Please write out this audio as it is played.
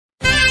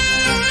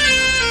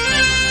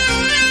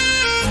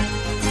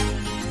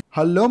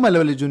Hello my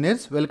lovely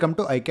juniors, welcome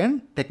to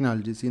iCan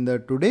Technologies. In the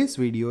today's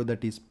video,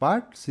 that is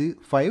part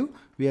 5,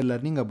 we are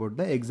learning about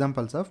the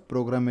examples of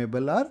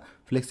programmable or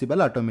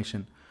flexible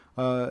automation.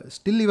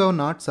 Still you have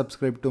not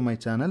subscribed to my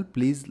channel,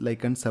 please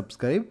like and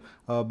subscribe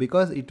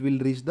because it will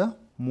reach the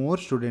more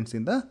students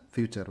in the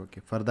future,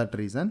 okay, for that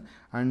reason.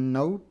 And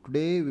now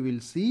today we will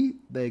see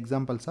the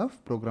examples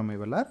of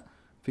programmable or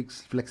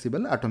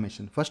flexible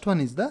automation. First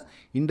one is the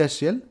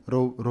industrial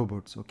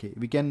robots, okay,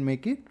 we can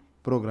make it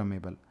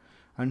programmable.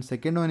 And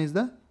second one is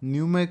the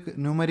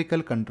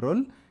numerical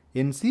control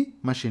NC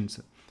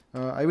machines.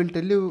 I will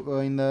tell you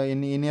in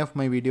any of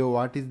my video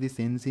what is this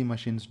NC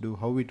machines do,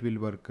 how it will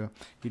work.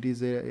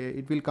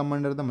 It will come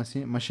under the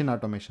machine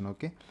automation,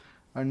 okay.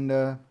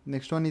 And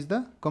next one is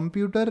the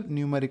computer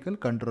numerical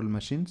control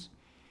machines,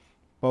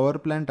 power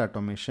plant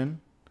automation,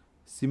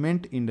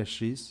 cement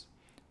industries,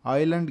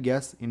 oil and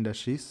gas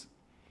industries,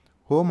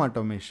 home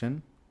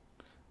automation,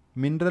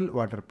 mineral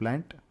water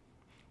plant,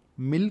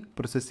 milk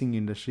processing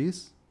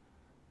industries,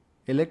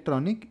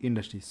 electronic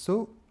industries.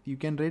 So you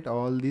can write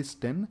all these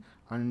 10,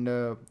 and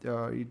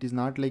it is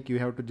not like you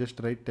have to just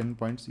write 10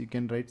 points. You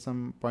can write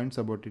some points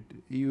about it.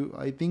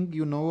 I think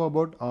you know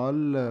about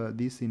all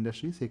these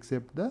industries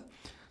except the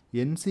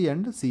NC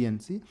and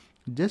CNC.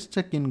 Just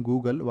check in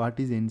Google what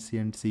is NC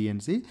and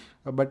CNC,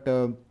 but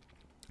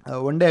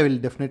one day I will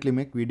definitely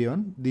make video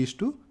on these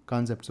two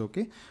concepts,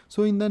 okay.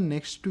 So in the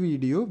next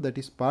video, that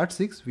is part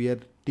 6, we are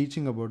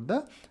teaching about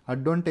the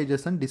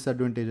advantages and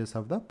disadvantages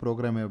of the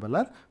programmable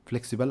or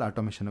flexible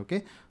automation,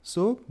 okay.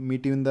 So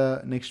meet you in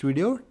the next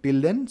video.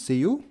 Till then, see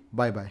you,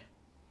 bye bye.